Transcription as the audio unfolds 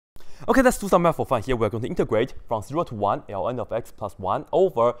Okay, let's do some math for fun. Here we're going to integrate from 0 to 1 ln of x plus 1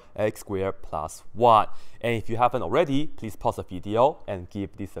 over x squared plus 1. And if you haven't already, please pause the video and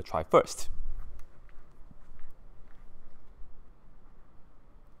give this a try first.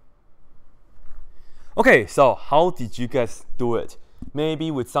 Okay, so how did you guys do it? Maybe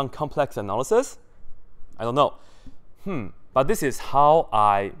with some complex analysis? I don't know. But this is how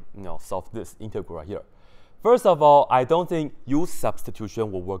I solve this integral right here. First of all, I don't think use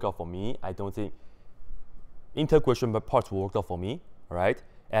substitution will work out for me. I don't think integration by parts will work out for me, all right?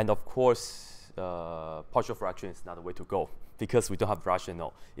 And of course, partial fraction is not the way to go because we don't have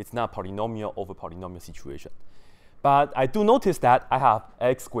rational. It's not polynomial over polynomial situation. But I do notice that I have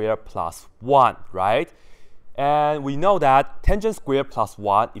x squared plus 1, right? And we know that tangent squared plus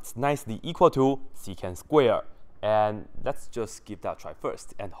 1 is nicely equal to secant squared. And let's just give that a try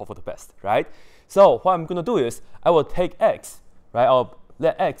first and hope for the best, right? So what I'm going to do is I will take x, right? I'll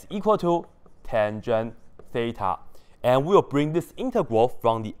let x equal to tangent theta. And we'll bring this integral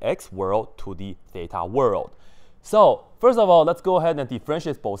from the x world to the theta world. So first of all, let's go ahead and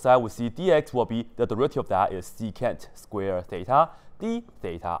differentiate both sides. We see dx will be the derivative of that is secant squared theta d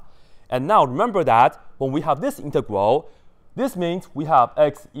theta. And now remember that when we have this integral, this means we have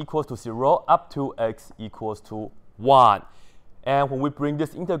x equals to 0 up to x equals to 1. And when we bring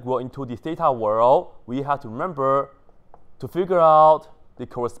this integral into the theta world, we have to remember to figure out the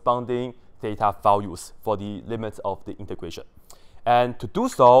corresponding theta values for the limits of the integration. And to do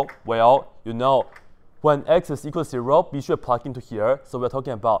so, well, when x is equal to 0, be sure to plug into here. So we're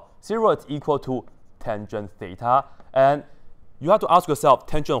talking about 0 is equal to tangent theta. And you have to ask yourself,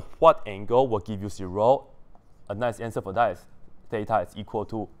 tangent of what angle will give you 0? A nice answer for that is theta is equal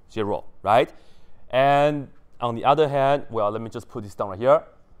to 0, right? And on the other hand, well, let me just put this down right here.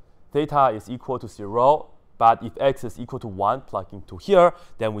 Theta is equal to 0, but if x is equal to 1, plug into here,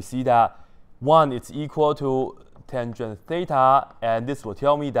 then we see that 1 is equal to tangent theta, and this will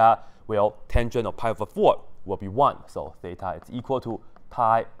tell me that, well, tangent of pi over 4 will be 1. So theta is equal to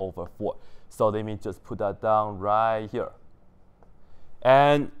pi over 4. So let me just put that down right here.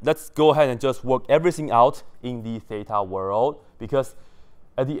 And let's go ahead and just work everything out in the theta world, because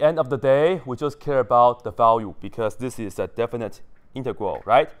at the end of the day, we just care about the value because this is a definite integral,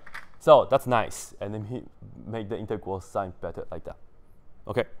 right? So that's nice. And let me make the integral sign better like that.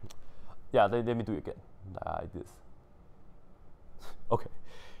 Okay. Yeah, let me do it again like this. Okay.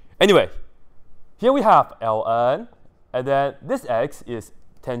 Anyway, here we have ln, and then this x is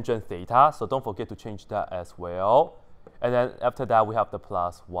tangent theta, so don't forget to change that as well. And then after that, we have the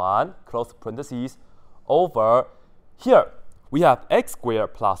plus 1, close parentheses, over here. We have x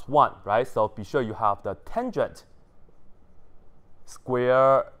squared plus 1, right? So be sure you have the tangent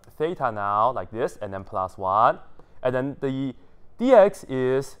square theta now, like this, and then plus 1. And then the dx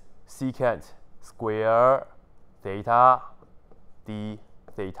is secant square theta d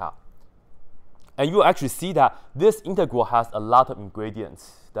theta. And you actually see that this integral has a lot of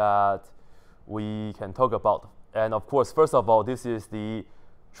ingredients that we can talk about. And of course, first of all, this is the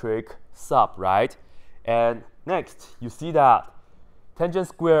trig sub, right? And next, you see that tangent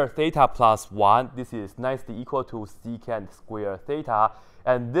square theta plus 1, this is nicely equal to secant square theta.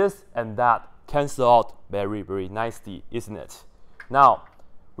 And this and that cancel out very, very nicely, isn't it? Now,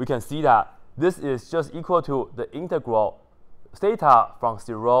 we can see that this is just equal to the integral theta from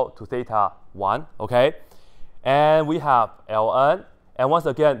 0 to theta 1, okay? And we have ln. And once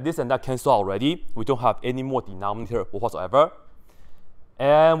again, this and that cancel already. We don't have any more denominator whatsoever.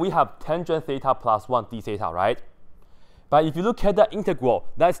 And we have tangent theta plus 1 d theta, right? But if you look at that integral,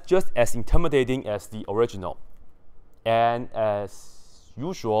 that's just as intimidating as the original. And as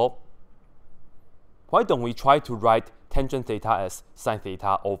usual, why don't we try to write tangent theta as sine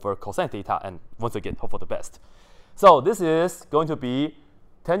theta over cosine theta, and once again, hope for the best. So this is going to be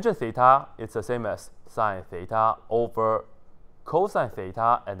tangent theta. It's the same as sine theta over cosine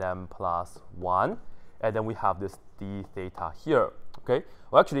theta, and then plus 1. And then we have this d theta here, okay?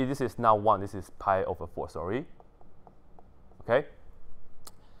 Well, actually, this is not 1. This is pi over 4, sorry. Okay?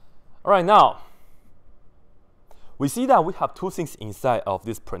 All right, now, we see that we have two things inside of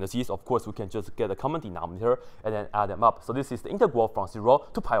this parentheses. Of course, we can just get a common denominator and then add them up. So this is the integral from 0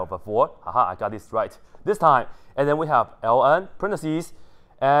 to pi over 4. Haha, I got this right this time. And then we have ln parentheses.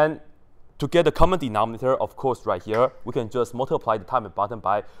 And to get the common denominator, of course, right here, we can just multiply the top and bottom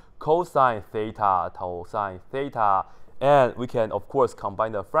by cosine theta, cosine theta. And we can, of course,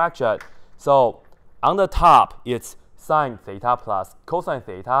 combine the fraction. So on the top, it's sine theta plus cosine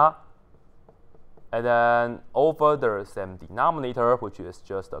theta. And then over the same denominator, which is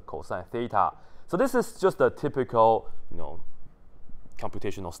just the cosine theta. So this is just a typical,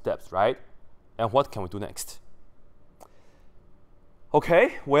 computational steps, right? And what can we do next?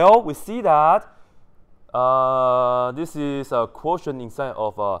 Okay, well, we see that this is a quotient inside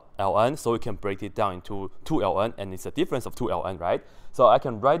of ln, so we can break it down into 2ln, and it's a difference of 2ln, right? So I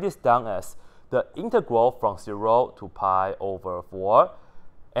can write this down as the integral from 0 to pi over 4.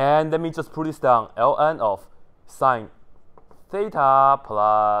 And let me just put this down, ln of sine theta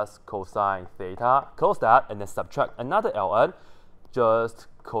plus cosine theta, close that, and then subtract another ln, just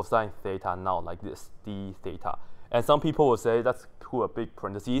cosine theta now, like this, d theta. And some people will say that's too a big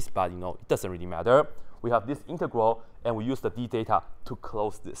parentheses, but you know, it doesn't really matter. We have this integral, and we use the d theta to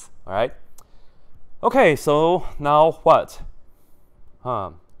close this, all right? Okay, so now what?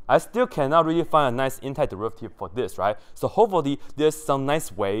 I still cannot really find a nice antiderivative for this, right? So hopefully there's some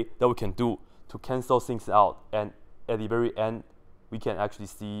nice way that we can do to cancel things out, and at the very end, we can actually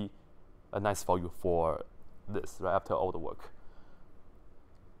see a nice value for this, right, after all the work.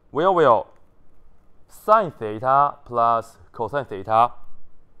 Well, sine theta plus cosine theta,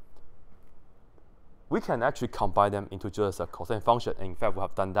 we can actually combine them into just a cosine function. And in fact, we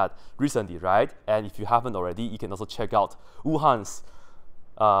have done that recently, right? And if you haven't already, you can also check out Wuhan's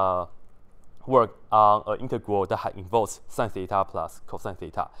work on an integral that involves sine theta plus cosine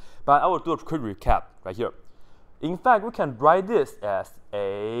theta. But I will do a quick recap right here. In fact, we can write this as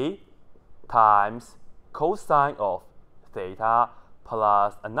a times cosine of theta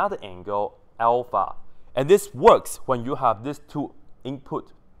plus another angle alpha. And this works when you have these two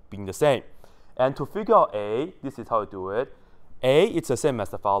inputs being the same. And to figure out a, this is how you do it. A, it's the same as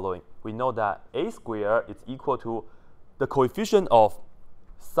the following. We know that a squared is equal to the coefficient of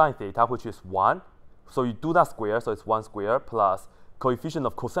sine theta, which is 1. So you do that square, so it's 1 squared, plus coefficient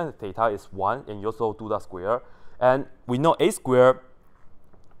of cosine theta is 1, and you also do that square. And we know a squared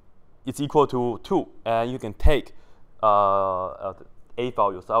is equal to 2, and you can take a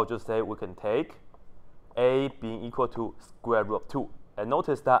value. So I'll just say we can take a being equal to square root of 2. And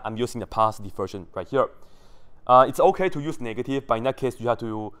notice that I'm using the positive version right here. It's okay to use negative, but in that case, you have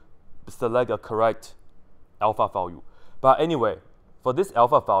to select a correct alpha value. But anyway, for this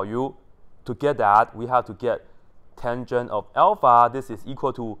alpha value, to get that, we have to get tangent of alpha. This is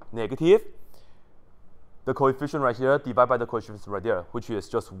equal to negative. The coefficient right here divided by the coefficient right there, which is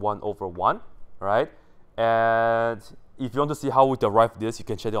just 1 over 1, right? And if you want to see how we derive this, you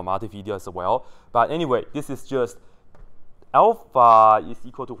can check out my other video as well. But anyway, this is just alpha is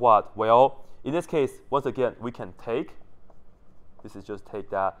equal to what? Well, in this case, once again, we can take, this is just take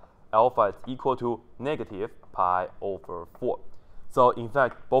that alpha is equal to negative pi over 4. So in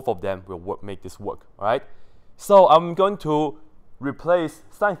fact, both of them will make this work, all right? So I'm going to replace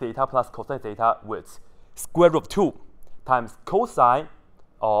sine theta plus cosine theta with square root of 2 times cosine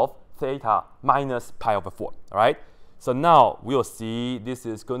of theta minus pi over 4, all right? So now we'll see this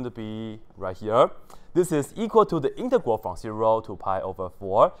is going to be right here. This is equal to the integral from 0 to pi over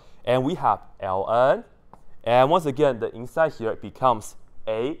 4. And we have ln. And once again, the inside here becomes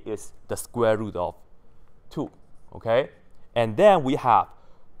a is the square root of 2. Okay? And then we have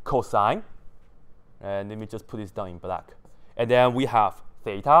cosine. And let me just put this down in black. And then we have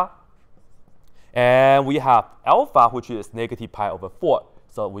theta. And we have alpha, which is negative pi over 4.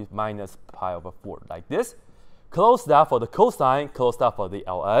 So with minus pi over 4 like this. Close that for the cosine, close that for the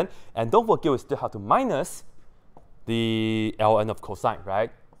ln. And don't forget, we still have to minus the ln of cosine,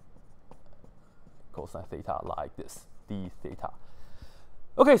 right? Cosine theta like this, d theta.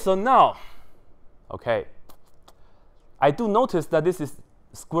 Okay, so now, okay, I do notice that this is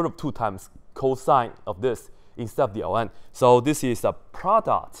square root of 2 times cosine of this instead of the ln. So this is a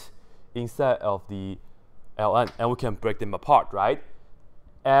product instead of the ln, and we can break them apart, right?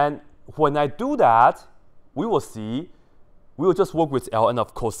 And when I do that, we will see, we will just work with ln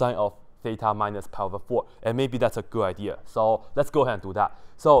of cosine of theta minus pi over 4, and maybe that's a good idea. So let's go ahead and do that.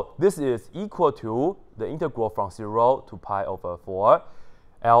 So this is equal to the integral from 0 to pi over 4,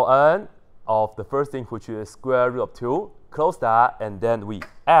 ln of the first thing, which is square root of 2, close that, and then we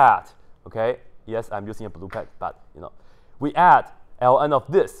add, okay? Yes, I'm using a blue pen, but you know, we add ln of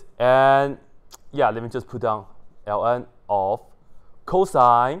this, and yeah, let me just put down ln of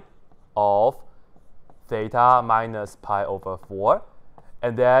cosine of theta minus pi over 4,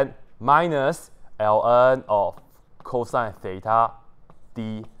 and then minus ln of cosine theta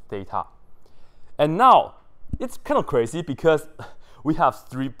d theta. And now, it's kind of crazy because we have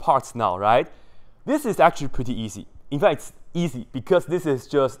 3 parts now, right? This is actually pretty easy. In fact, it's easy because this is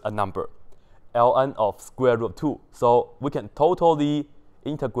just a number, ln of square root of 2. So we can totally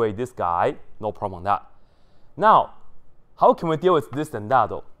integrate this guy, no problem on that. Now, how can we deal with this and that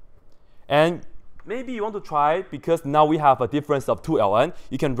though? And maybe you want to try, because now we have a difference of 2 ln.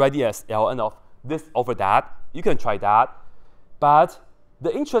 You can write it as ln of this over that. You can try that. But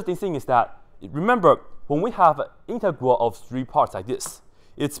the interesting thing is that, remember, when we have an integral of 3 parts like this,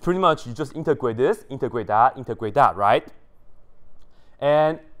 it's pretty much you just integrate this, integrate that, right?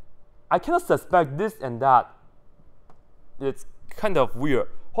 And I cannot suspect this and that. It's kind of weird.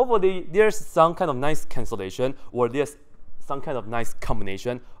 Hopefully, there's some kind of nice cancellation, or there's some kind of nice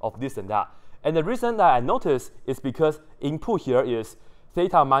combination of this and that. And the reason that I noticed is because input here is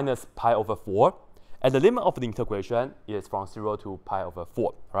theta minus pi over 4, and the limit of the integration is from 0 to pi over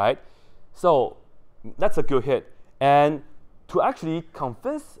 4, right? So that's a good hit. And to actually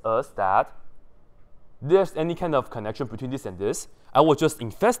convince us that there's any kind of connection between this and this, I will just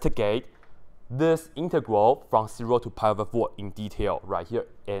investigate this integral from 0 to pi over 4 in detail right here.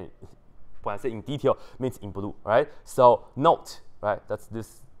 And when I say in detail, means in blue, right? So note, right? That's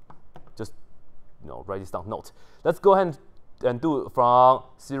this, just write this down, note. Let's go ahead and do from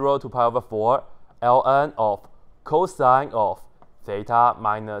 0 to pi over 4, ln of cosine of theta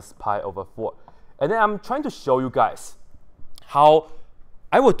minus pi over 4. And then I'm trying to show you guys how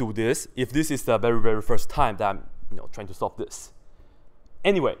I will do this if this is the very, very first time that I'm trying to solve this.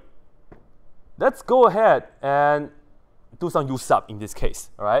 Anyway, let's go ahead and do some u sub in this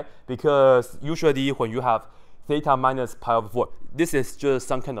case, all right? Because usually when you have theta minus pi over 4, this is just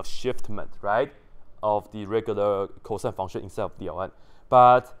some kind of shiftment, right, of the regular cosine function instead of the ln.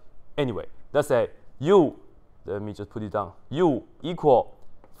 But anyway, let's say u, let me just put it down, u equal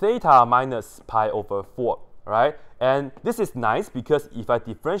theta minus pi over 4, right? And this is nice because if I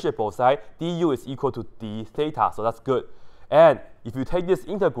differentiate both sides, du is equal to d theta, so that's good. And if you take this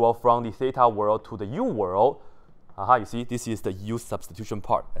integral from the theta world to the u world, you see, this is the u substitution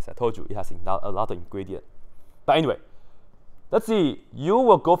part. As I told you, it has a lot of ingredient. But anyway, let's see, u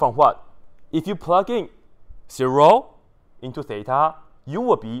will go from what? If you plug in 0 into theta, u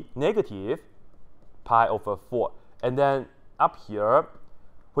will be negative pi over 4. And then up here,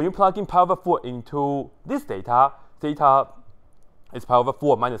 when you plug in pi over 4 into this theta, theta is pi over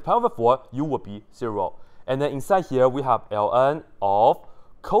 4 minus pi over 4, u will be 0. And then inside here, we have ln of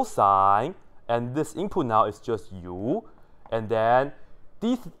cosine, and this input now is just u. And then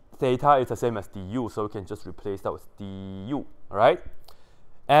d theta is the same as du, so we can just replace that with du, all right?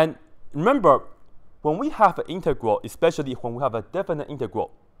 And remember, when we have an integral, especially when we have a definite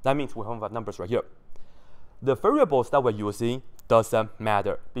integral, that means we have numbers right here. The variables that we're using doesn't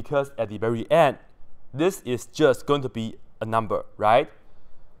matter, because at the very end, this is just going to be a number, right?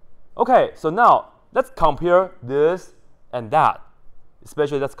 Okay, so now let's compare this and that.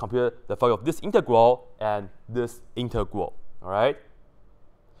 Especially let's compare the value of this integral and this integral, all right?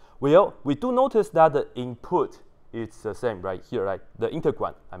 Well, we do notice that the input is the same right here, right? The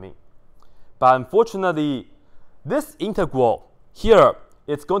integrand, I mean. But unfortunately, this integral here,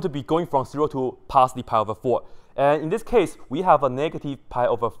 it's going to be going from 0 to positive pi over 4. And in this case, we have a negative pi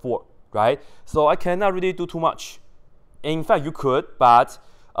over 4, right? So I cannot really do too much. In fact, you could, but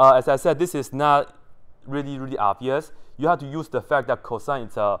as I said, this is not really obvious. You have to use the fact that cosine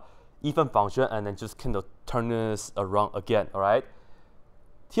is an even function and then just kind of turn this around again, all right?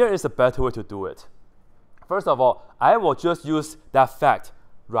 Here is a better way to do it. First of all, I will just use that fact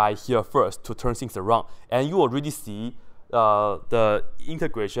right here first to turn things around, and you will really see the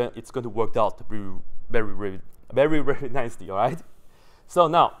integration. It's going to work out very nicely, all right? So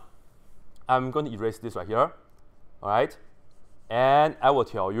now, I'm going to erase this right here, all right? And I will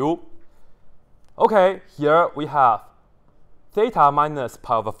tell you, okay, here we have theta minus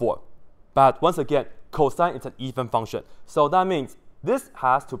pi over 4. But once again, cosine is an even function. So that means this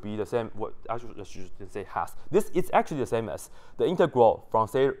has to be the same, well, I should say has. This is actually the same as the integral from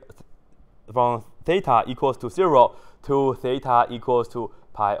theta equals to 0 to theta equals to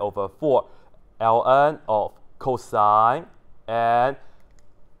pi over 4 ln of cosine. And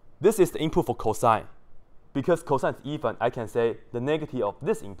this is the input for cosine. Because cosine is even, I can say the negative of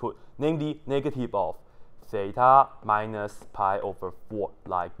this input, namely negative of theta minus pi over 4,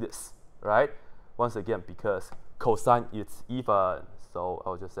 like this, right? Once again, because cosine is even, so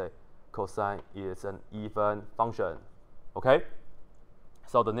I'll just say cosine is an even function, okay?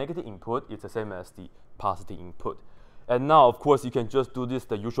 So the negative input is the same as the positive input. And now, of course, you can just do this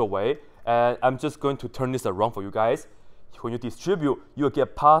the usual way, and I'm just going to turn this around for you guys. When you distribute, you'll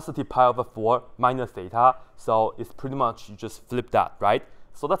get positive pi over 4 minus theta, so it's pretty much, you just flip that, right?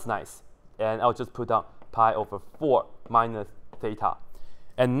 So that's nice. And I'll just put down pi over 4 minus theta.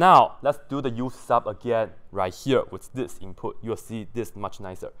 And now, let's do the u sub again right here with this input. You'll see this much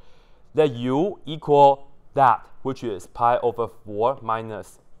nicer. Let u equal that, which is pi over 4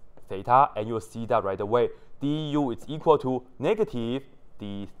 minus theta, and you'll see that right away. du is equal to negative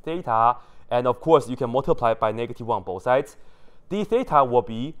d theta, and of course you can multiply by -1 on both sides. D theta will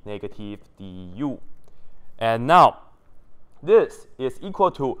be negative du. And now, this is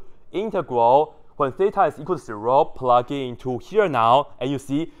equal to integral when theta is equal to 0, plug it into here now, and you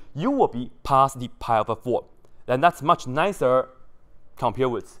see u will be positive pi over 4. And that's much nicer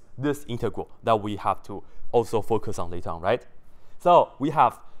compared with this integral that we have to also focus on later on, right? So we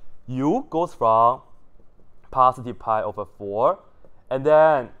have u goes from positive pi over 4, and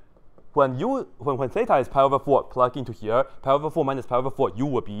then when theta is pi over 4, plug into here, pi over 4 minus pi over 4, u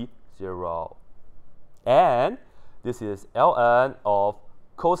will be 0. And this is ln of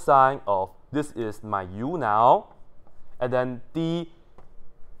cosine of, this is my u now, and then d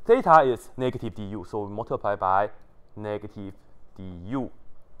theta is negative du, so we multiply by negative du.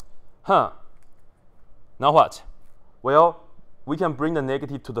 Now what? Well, we can bring the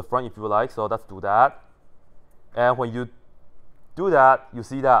negative to the front if you like, so let's do that. And when you do that, you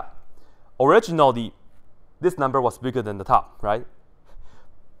see that originally this number was bigger than the top, right?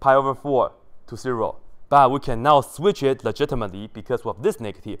 Pi over 4 to 0. But we can now switch it legitimately because of this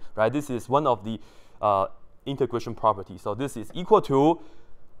negative, right? This is one of the integration properties. So this is equal to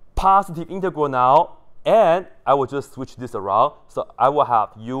positive integral now, and I will just switch this around. So I will have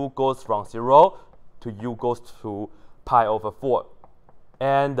u goes from 0 to u goes to pi over 4.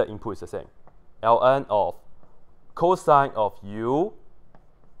 And the input is the same. ln of cosine of u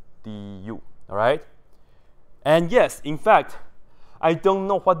du, all right? And yes, in fact, I don't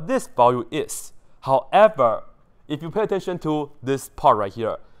know what this value is. However, if you pay attention to this part right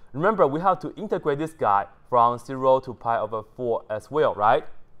here, remember we have to integrate this guy from 0 to pi over 4 as well, right?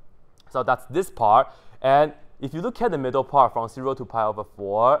 So that's this part. And if you look at the middle part from 0 to pi over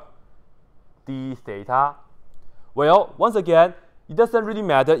 4, d theta, well, once again, it doesn't really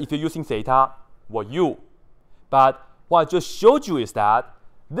matter if you're using theta or u. But what I just showed you is that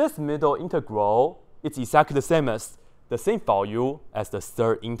this middle integral is exactly the same value as the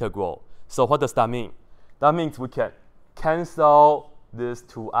third integral. So what does that mean? That means we can cancel these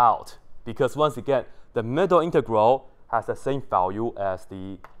two out, because once again, the middle integral has the same value as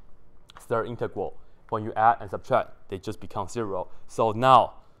the third integral. When you add and subtract, they just become 0. So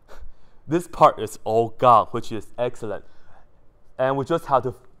now, this part is all gone, which is excellent. And we just have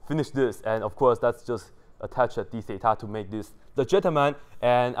to finish this, and of course, that's just attach a d theta to make this legitimate,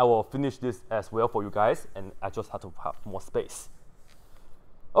 and I will finish this as well for you guys, and I just have to have more space.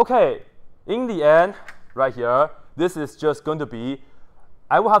 Okay, in the end, right here, this is just going to be,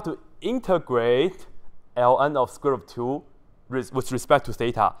 I will have to integrate ln of square root of 2 with respect to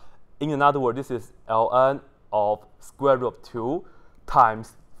theta. In another word, this is ln of square root of 2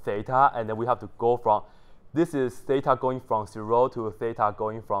 times theta, and then we have to go from, this is theta going from 0 to theta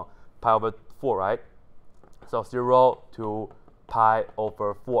going from pi over 4, right? So 0 to pi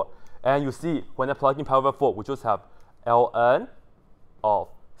over 4. And you see, when I plug in pi over 4, we just have ln of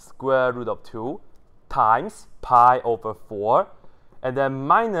square root of 2 times pi over 4. And then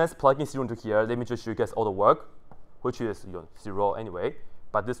minus plugging 0 into here. Let me just show you guys all the work, which is 0 anyway.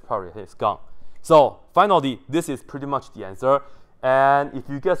 But this part is gone. So finally, this is pretty much the answer. And if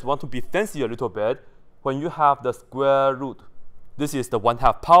you guys want to be fancy a little bit, when you have the square root, this is the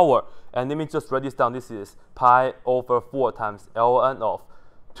 1/2 power. And let me just write this down. This is pi over 4 times ln of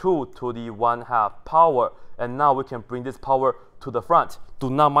 2 to the 1/2 power. And now we can bring this power to the front. Do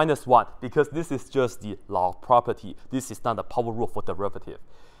not minus 1, because this is just the law property. This is not the power rule for derivative.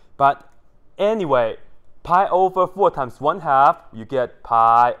 But anyway, pi over 4 times 1/2, you get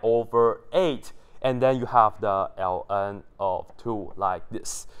pi over 8. And then you have the ln of 2 like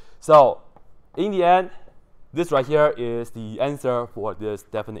this. So in the end, this right here is the answer for this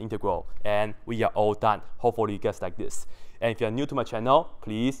definite integral. And we are all done. Hopefully you guys like this. And if you're new to my channel,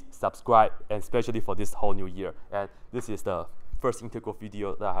 please subscribe, and especially for this whole new year. And this is the first integral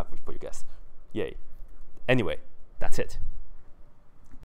video that I have for you guys. Yay. Anyway, that's it.